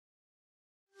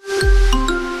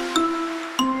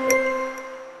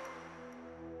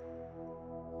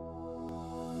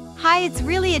it's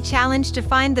really a challenge to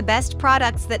find the best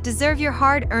products that deserve your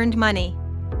hard-earned money.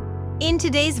 In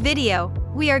today's video,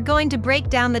 we are going to break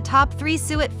down the top 3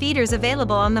 suet feeders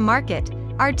available on the market.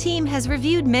 Our team has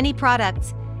reviewed many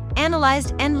products,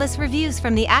 analyzed endless reviews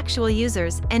from the actual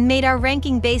users, and made our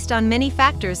ranking based on many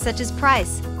factors such as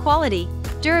price, quality,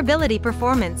 durability,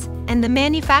 performance, and the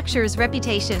manufacturer's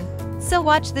reputation. So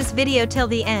watch this video till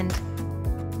the end.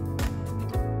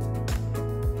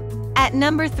 At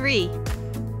number 3.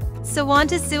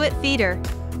 SEWANTA Suet Feeder.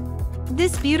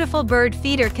 This beautiful bird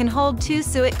feeder can hold 2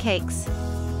 suet cakes.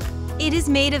 It is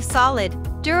made of solid,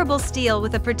 durable steel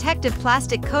with a protective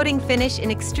plastic coating finish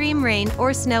in extreme rain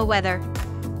or snow weather.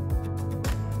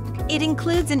 It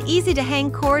includes an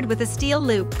easy-to-hang cord with a steel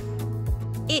loop.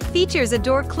 It features a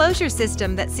door closure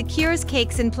system that secures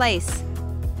cakes in place.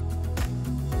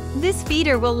 This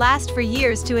feeder will last for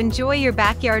years to enjoy your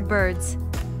backyard birds.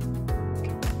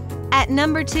 At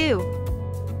number 2.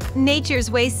 Nature's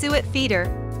Way Suet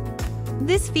Feeder.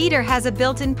 This feeder has a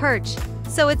built-in perch,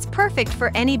 so it's perfect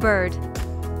for any bird.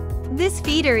 This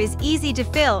feeder is easy to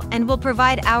fill and will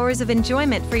provide hours of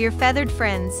enjoyment for your feathered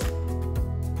friends.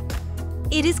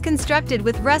 It is constructed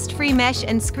with rust-free mesh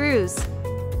and screws.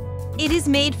 It is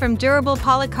made from durable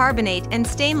polycarbonate and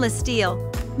stainless steel,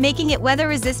 making it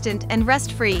weather-resistant and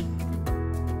rust-free.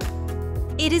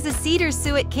 It is a cedar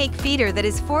suet cake feeder that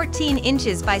is 14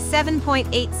 inches by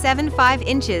 7.875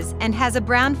 inches and has a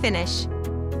brown finish.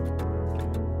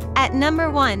 At number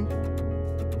 1.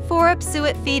 FORUP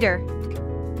Suet Feeder.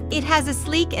 It has a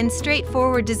sleek and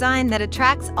straightforward design that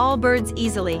attracts all birds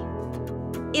easily.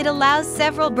 It allows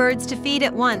several birds to feed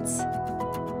at once.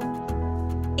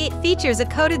 It features a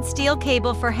coated steel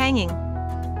cable for hanging.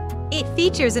 It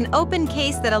features an open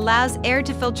case that allows air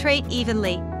to filtrate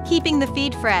evenly, keeping the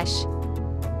feed fresh.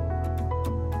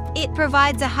 It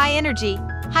provides a high-energy,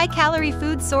 high-calorie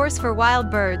food source for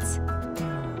wild birds.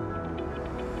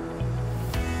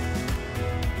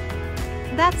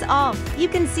 That's all. You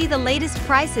can see the latest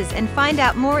prices and find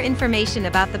out more information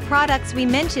about the products we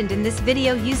mentioned in this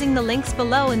video using the links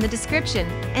below in the description.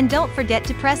 And don't forget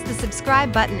to press the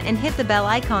subscribe button and hit the bell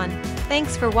icon.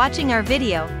 Thanks for watching our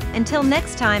video. Until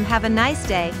next time, have a nice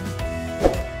day.